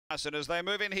As they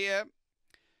move in here.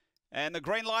 And the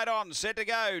green light on, set to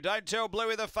go. Don't Tell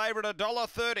Bluey the favourite,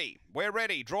 $1.30. We're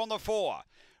ready, drawn the 4.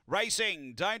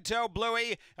 Racing, Don't Tell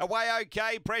Bluey, away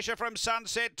okay, pressure from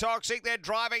Sunset Toxic, they're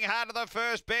driving hard to the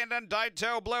first bend, and Don't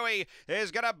Tell Bluey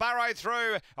is going to burrow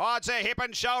through. Oh, it's a hip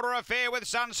and shoulder affair with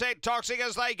Sunset Toxic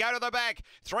as they go to the back.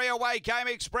 3 away came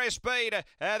Express Speed,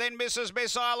 then Mrs.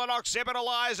 Missile and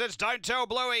Occidentalize. It's Don't Tell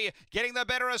Bluey getting the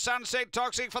better of Sunset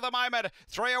Toxic for the moment.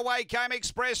 3 away came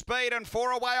Express Speed, and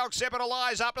 4 away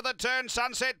Occidentalize up to the turn.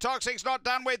 Sunset Toxic's not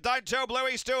done with. Don't Tell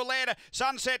Bluey still led.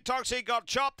 Sunset Toxic got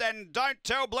chopped, and Don't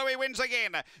Tell Bluey wins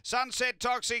again. Sunset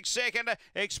Toxic second,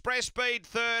 Express Speed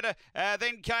third,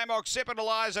 then came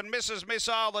Occidentalize and Mrs.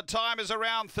 Missile. The time is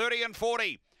around 30 and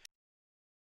 40.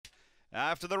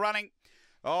 After the running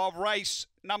of race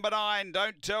number 9,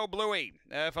 Don't Tell Bluey,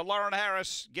 for Lauren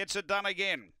Harris, gets it done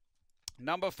again.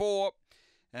 Number 4.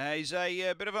 He's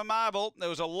a bit of a marvel. There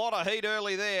was a lot of heat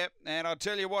early there, and I'll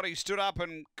tell you what, he stood up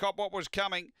and caught what was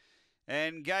coming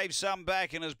and gave some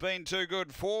back and has been too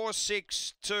good. 4,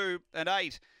 6, 2 and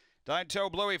 8. Don't Tell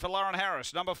Bluey for Lauren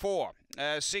Harris. Number 4.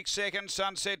 6 seconds,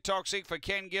 Sunset Toxic for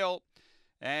Ken Gill.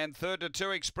 And 3rd to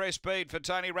 2, Express Speed for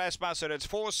Tony Rasmussen. It's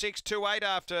 4, 6, 2, 8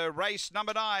 after race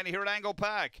number 9 here at Angle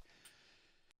Park.